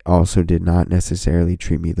 also did not necessarily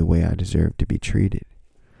treat me the way I deserved to be treated.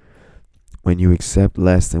 When you accept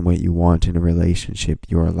less than what you want in a relationship,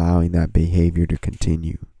 you are allowing that behavior to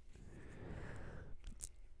continue.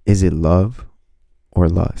 Is it love or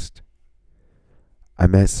lust? I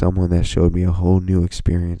met someone that showed me a whole new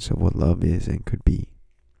experience of what love is and could be.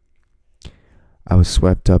 I was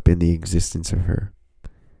swept up in the existence of her.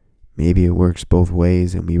 Maybe it works both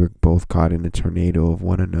ways, and we were both caught in a tornado of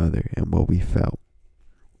one another and what we felt.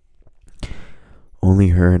 Only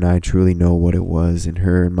her and I truly know what it was, and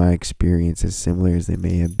her and my experience, as similar as they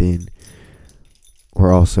may have been,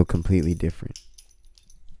 were also completely different.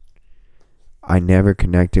 I never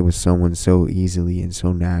connected with someone so easily and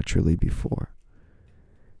so naturally before.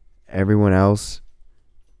 Everyone else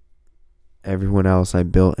I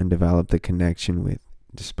built and developed a connection with,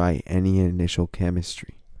 despite any initial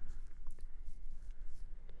chemistry.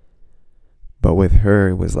 But with her,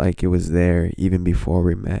 it was like it was there even before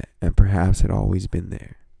we met, and perhaps had always been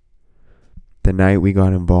there. The night we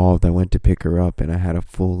got involved, I went to pick her up, and I had a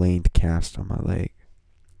full-length cast on my leg.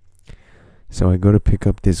 So I go to pick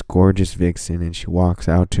up this gorgeous vixen, and she walks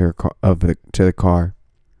out to the car,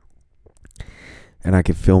 and I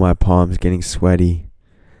could feel my palms getting sweaty.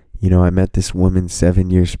 You know, I met this woman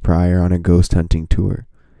 7 years prior on a ghost hunting tour,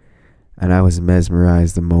 and I was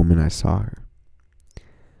mesmerized the moment I saw her.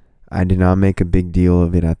 I did not make a big deal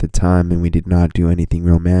of it at the time, and we did not do anything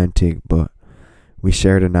romantic, but we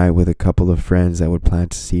shared a night with a couple of friends that would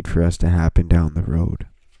plant a seed for us to happen down the road.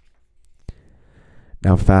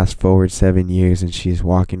 Now fast forward 7 years, and she's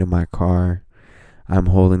walking to my car. I'm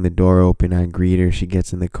holding the door open. I greet her. She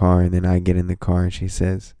gets in the car, and then I get in the car, and she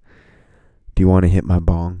says, "Do you want to hit my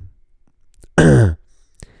bong?"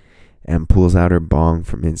 And pulls out her bong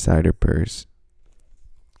from inside her purse.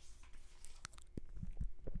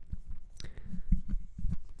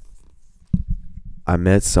 I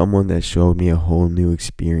met someone that showed me a whole new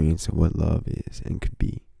experience of what love is and could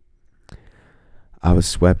be. I was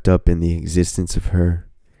swept up in the existence of her,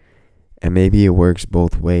 and maybe it works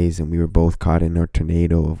both ways, and we were both caught in a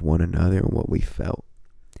tornado of one another and what we felt.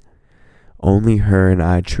 Only her and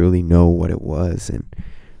I truly know what it was, and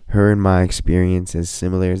her and my experience, as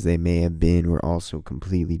similar as they may have been, were also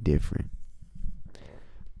completely different.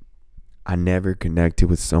 I never connected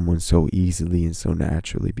with someone so easily and so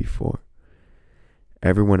naturally before.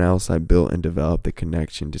 Everyone else I built and developed a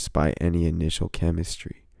connection despite any initial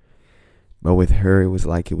chemistry. But with her, it was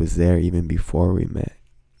like it was there even before we met.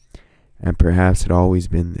 And perhaps it always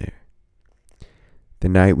been there. The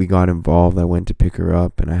night we got involved, I went to pick her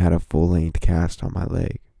up and I had a full-length cast on my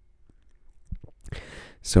leg.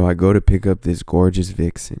 So I go to pick up this gorgeous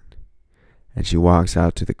vixen, and she walks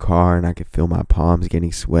out to the car and I could feel my palms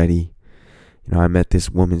getting sweaty. I met this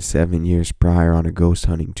woman 7 years prior on a ghost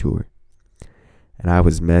hunting tour, and I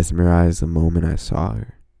was mesmerized the moment I saw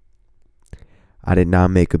her. I did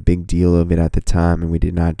not make a big deal of it at the time, and we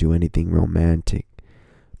did not do anything romantic,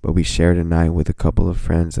 but we shared a night with a couple of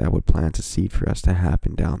friends that would plant a seed for us to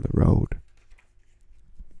happen down the road.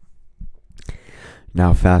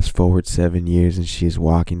 Now fast forward 7 years and she is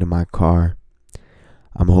walking to my car.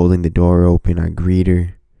 I'm holding the door open. I greet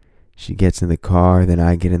her. She gets in the car, then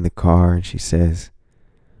I get in the car, and she says,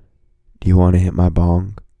 "Do you want to hit my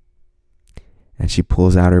bong?" And she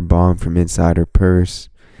pulls out her bong from inside her purse.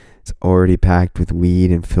 It's already packed with weed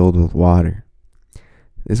and filled with water.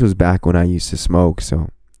 This was back when I used to smoke, so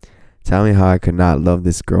tell me how I could not love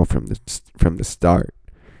this girl from the start.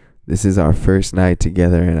 This is our first night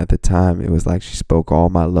together, and at the time, it was like she spoke all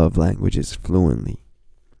my love languages fluently.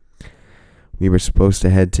 We were supposed to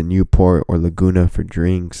head to Newport or Laguna for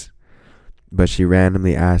drinks, but she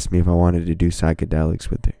randomly asked me if I wanted to do psychedelics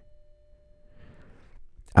with her.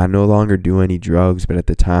 I no longer do any drugs, but at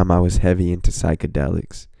the time I was heavy into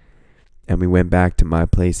psychedelics, and we went back to my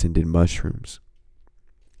place and did mushrooms.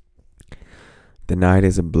 The night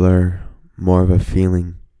is a blur, more of a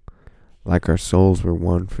feeling, like our souls were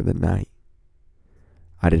one for the night.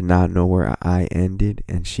 I did not know where I ended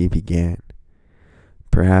and she began.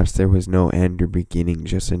 Perhaps there was no end or beginning,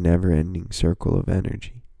 just a never-ending circle of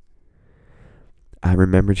energy. I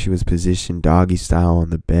remembered she was positioned doggy style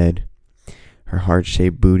on the bed, her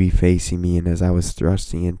heart-shaped booty facing me, and as I was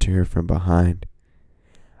thrusting into her from behind,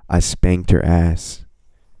 I spanked her ass.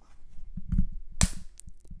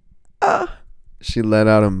 She let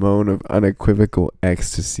out a moan of unequivocal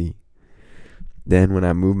ecstasy. Then when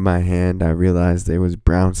I moved my hand, I realized there was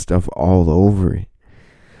brown stuff all over it.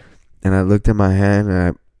 And I looked at my hand, and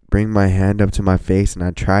I bring my hand up to my face, and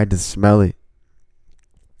I tried to smell it.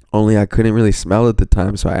 Only I couldn't really smell it at the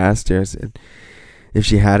time, so I asked her, I said, if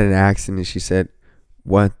she had an accent, and she said,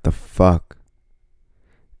 "What the fuck?"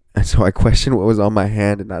 And so I questioned what was on my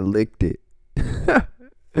hand, and I licked it.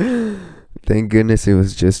 Thank goodness it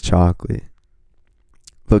was just chocolate.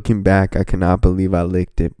 Looking back, I cannot believe I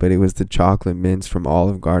licked it, but it was the chocolate mints from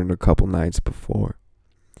Olive Garden a couple nights before.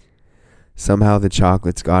 Somehow the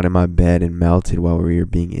chocolates got in my bed and melted while we were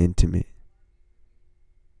being intimate.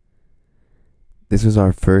 This was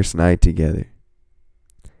our first night together.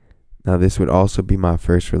 Now this would also be my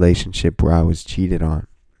first relationship where I was cheated on,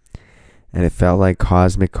 and it felt like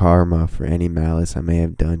cosmic karma for any malice I may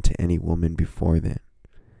have done to any woman before then.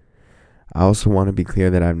 I also want to be clear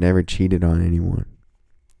that I've never cheated on anyone.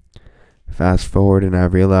 Fast forward and I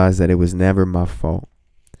realized that it was never my fault.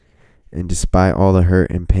 And despite all the hurt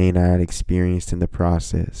and pain I had experienced in the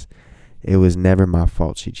process, it was never my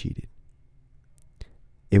fault she cheated.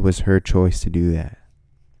 It was her choice to do that.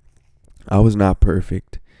 I was not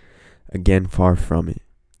perfect. Again, far from it.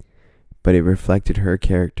 But it reflected her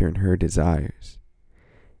character and her desires.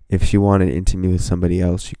 If she wanted intimacy with somebody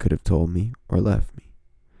else, she could have told me or left me.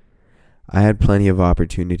 I had plenty of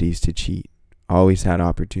opportunities to cheat. Always had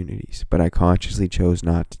opportunities, but I consciously chose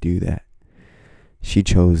not to do that. She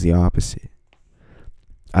chose the opposite.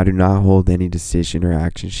 I do not hold any decision or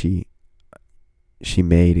action she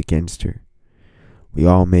made against her. We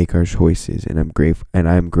all make our choices, and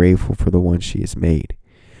I am grateful for the ones she has made,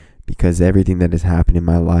 because everything that has happened in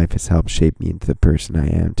my life has helped shape me into the person I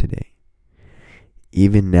am today.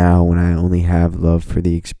 Even now, when I only have love for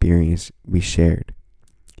the experience we shared.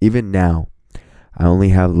 Even now, I only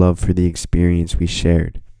have love for the experience we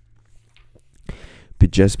shared.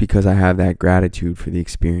 But just because I have that gratitude for the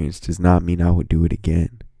experience does not mean I would do it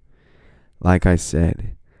again. Like I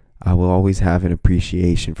said, I will always have an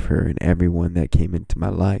appreciation for her and everyone that came into my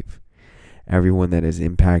life. Everyone that has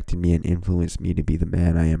impacted me and influenced me to be the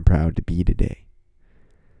man I am proud to be today.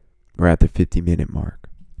 We're at the 50-minute mark.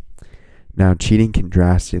 Now, cheating can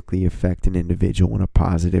drastically affect an individual in a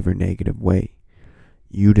positive or negative way.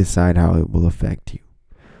 You decide how it will affect you.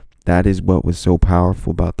 That is what was so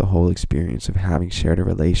powerful about the whole experience of having shared a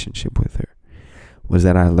relationship with her, was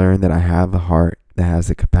that I learned that I have a heart that has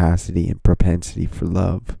the capacity and propensity for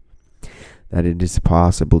love. That it is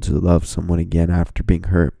possible to love someone again after being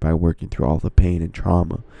hurt by working through all the pain and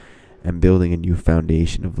trauma and building a new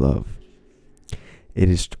foundation of love. It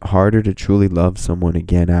is harder to truly love someone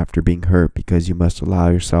again after being hurt because you must allow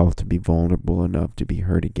yourself to be vulnerable enough to be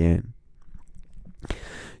hurt again.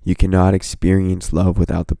 You cannot experience love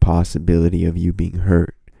without the possibility of you being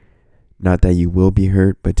hurt. Not that you will be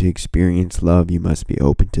hurt, but to experience love, you must be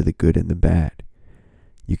open to the good and the bad.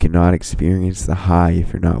 You cannot experience the high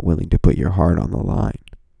if you're not willing to put your heart on the line.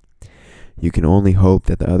 You can only hope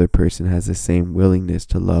that the other person has the same willingness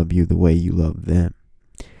to love you the way you love them.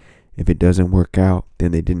 If it doesn't work out,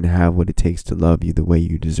 then they didn't have what it takes to love you the way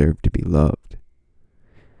you deserve to be loved.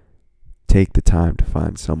 Take the time to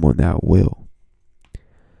find someone that will.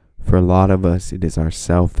 For a lot of us, it is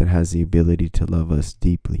ourself that has the ability to love us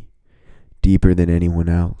deeply, deeper than anyone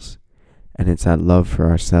else. And it's that love for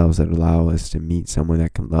ourselves that allows us to meet someone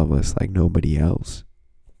that can love us like nobody else.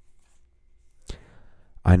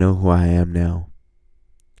 I know who I am now.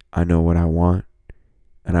 I know what I want,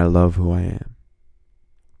 and I love who I am.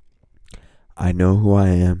 I know who I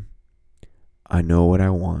am. I know what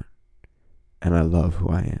I want, and I love who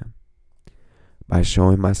I am. By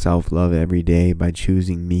showing myself love every day, by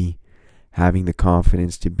choosing me, having the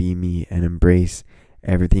confidence to be me and embrace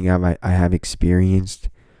everything I have experienced,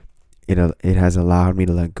 it has allowed me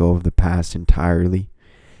to let go of the past entirely,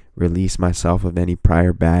 release myself of any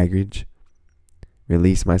prior baggage, and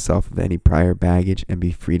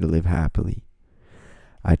be free to live happily.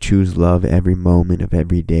 I choose love every moment of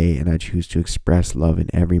every day, and I choose to express love in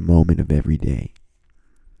every moment of every day.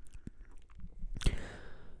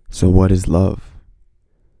 So what is love?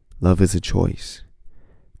 Love is a choice,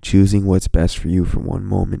 choosing what's best for you from one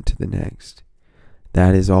moment to the next.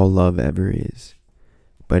 That is all love ever is.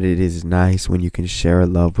 But it is nice when you can share a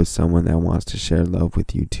love with someone that wants to share love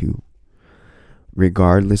with you too.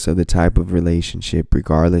 Regardless of the type of relationship,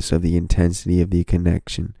 regardless of the intensity of the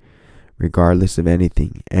connection, regardless of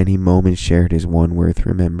anything, any moment shared is one worth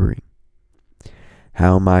remembering.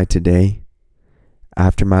 How am I today?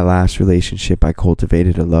 After my last relationship, I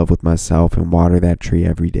cultivated a love with myself and water that tree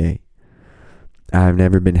every day. I have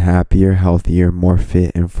never been happier, healthier, more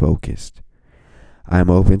fit, and focused. I am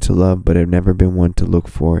open to love, but have never been one to look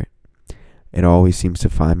for it. It always seems to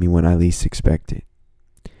find me when I least expect it.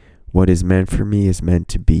 What is meant for me is meant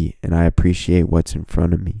to be, and I appreciate what's in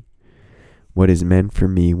front of me. What is meant for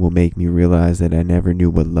me will make me realize that I never knew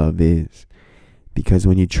what love is. Because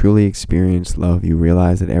when you truly experience love, you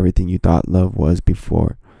realize that everything you thought love was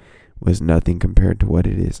before was nothing compared to what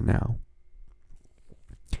it is now.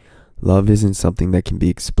 Love isn't something that can be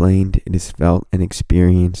explained. It is felt and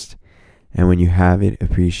experienced. And when you have it,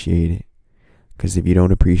 appreciate it. Because if you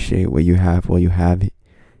don't appreciate what you have while you have it,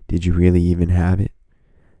 did you really even have it?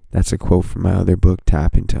 That's a quote from my other book,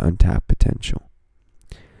 Tap into Untapped Potential.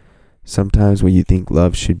 Sometimes what you think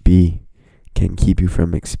love should be can keep you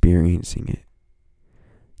from experiencing it.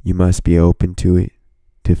 You must be open to it,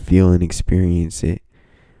 to feel and experience it.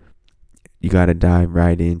 You gotta dive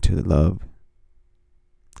right into love.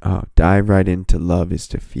 Dive right into love is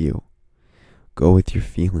to feel. Go with your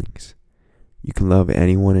feelings. You can love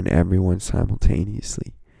anyone and everyone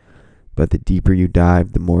simultaneously. But the deeper you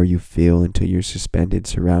dive, the more you feel until you're suspended,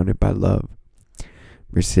 surrounded by love.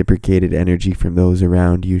 Reciprocated energy from those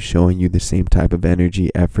around you, showing you the same type of energy,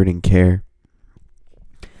 effort, and care.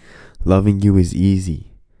 Loving you is easy.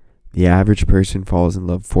 The average person falls in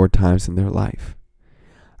love 4 times in their life.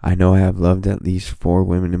 I know I have loved at least 4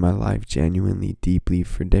 women in my life genuinely, deeply,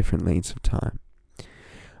 for different lengths of time.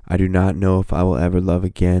 I do not know if I will ever love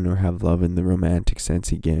again or have love in the romantic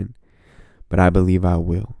sense again, but I believe I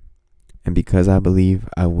will. And because I believe,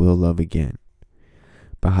 I will love again.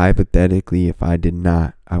 But hypothetically, if I did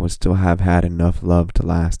not, I would still have had enough love to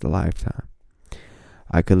last a lifetime.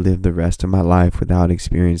 I could live the rest of my life without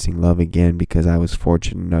experiencing love again because I was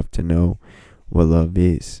fortunate enough to know what love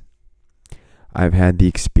is. I've had the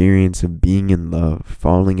experience of being in love,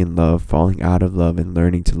 falling out of love, and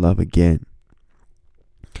learning to love again.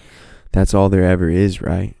 That's all there ever is,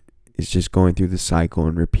 right? It's just going through the cycle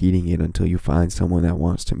and repeating it until you find someone that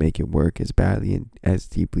wants to make it work as badly and as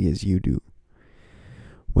deeply as you do.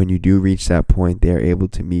 When you do reach that point, they are able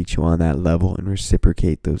to meet you on that level and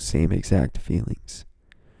reciprocate those same exact feelings.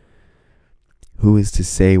 Who is to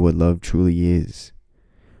say what love truly is?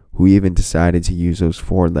 who even decided to use those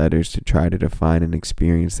 4 letters to try to define an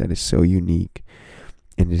experience that is so unique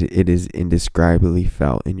and it is indescribably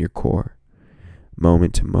felt in your core,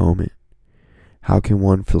 moment to moment. How can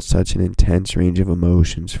one feel such an intense range of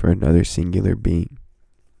emotions for another singular being?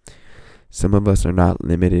 Some of us are not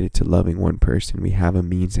limited to loving one person. We have a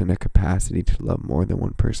means and a capacity to love more than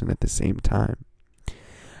one person at the same time.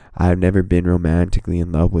 I have never been romantically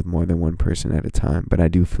in love with more than one person at a time, but I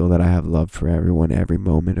do feel that I have love for everyone every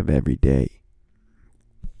moment of every day.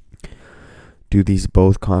 Do these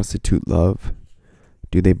both constitute love?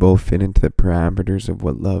 Do they both fit into the parameters of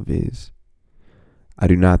what love is? I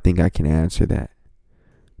do not think I can answer that,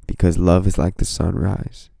 because love is like the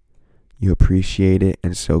sunrise. You appreciate it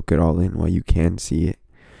and soak it all in while you can see it,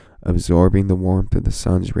 absorbing the warmth of the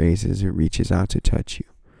sun's rays as it reaches out to touch you,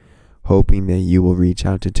 hoping that you will reach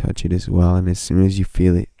out to touch it as well, and as soon as you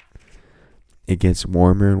feel it, it gets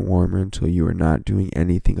warmer and warmer until you are not doing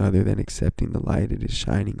anything other than accepting the light it is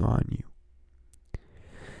shining on you.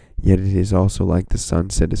 Yet it is also like the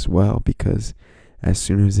sunset as well, because as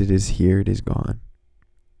soon as it is here, it is gone.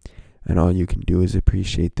 And all you can do is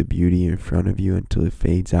appreciate the beauty in front of you until it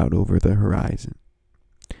fades out over the horizon.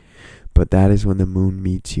 But that is when the moon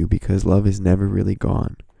meets you, because love is never really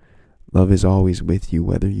gone. Love is always with you,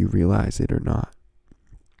 whether you realize it or not.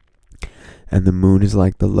 And the moon is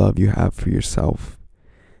like the love you have for yourself.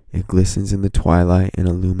 It glistens in the twilight and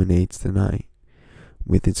illuminates the night.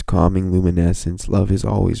 With its calming luminescence, love is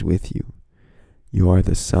always with you. You are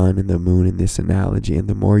the sun and the moon in this analogy, and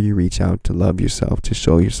the more you reach out to love yourself, to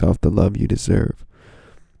show yourself the love you deserve,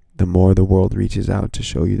 the more the world reaches out to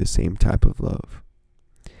show you the same type of love.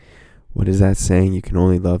 What is that saying? You can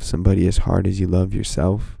only love somebody as hard as you love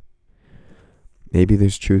yourself? Maybe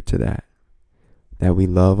there's truth to that we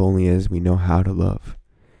love only as we know how to love.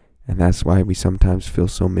 And that's why we sometimes feel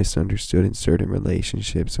so misunderstood in certain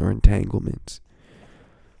relationships or entanglements.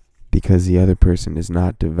 Because the other person has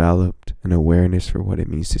not developed an awareness for what it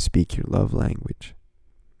means to speak your love language.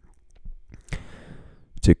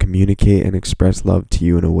 To communicate and express love to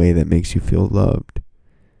you in a way that makes you feel loved.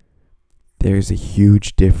 There is a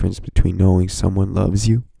huge difference between knowing someone loves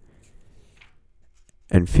you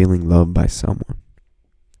and feeling loved by someone.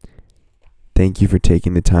 Thank you for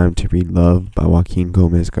taking the time to read Love by Joaquin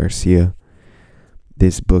Gomez Garcia.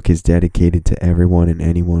 This book is dedicated to everyone and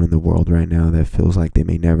anyone in the world right now that feels like they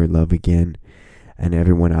may never love again, and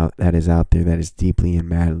everyone that is out there that is deeply and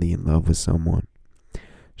madly in love with someone.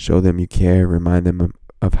 Show them you care, remind them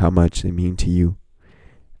of how much they mean to you,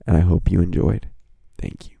 and I hope you enjoyed.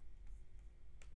 Thank you.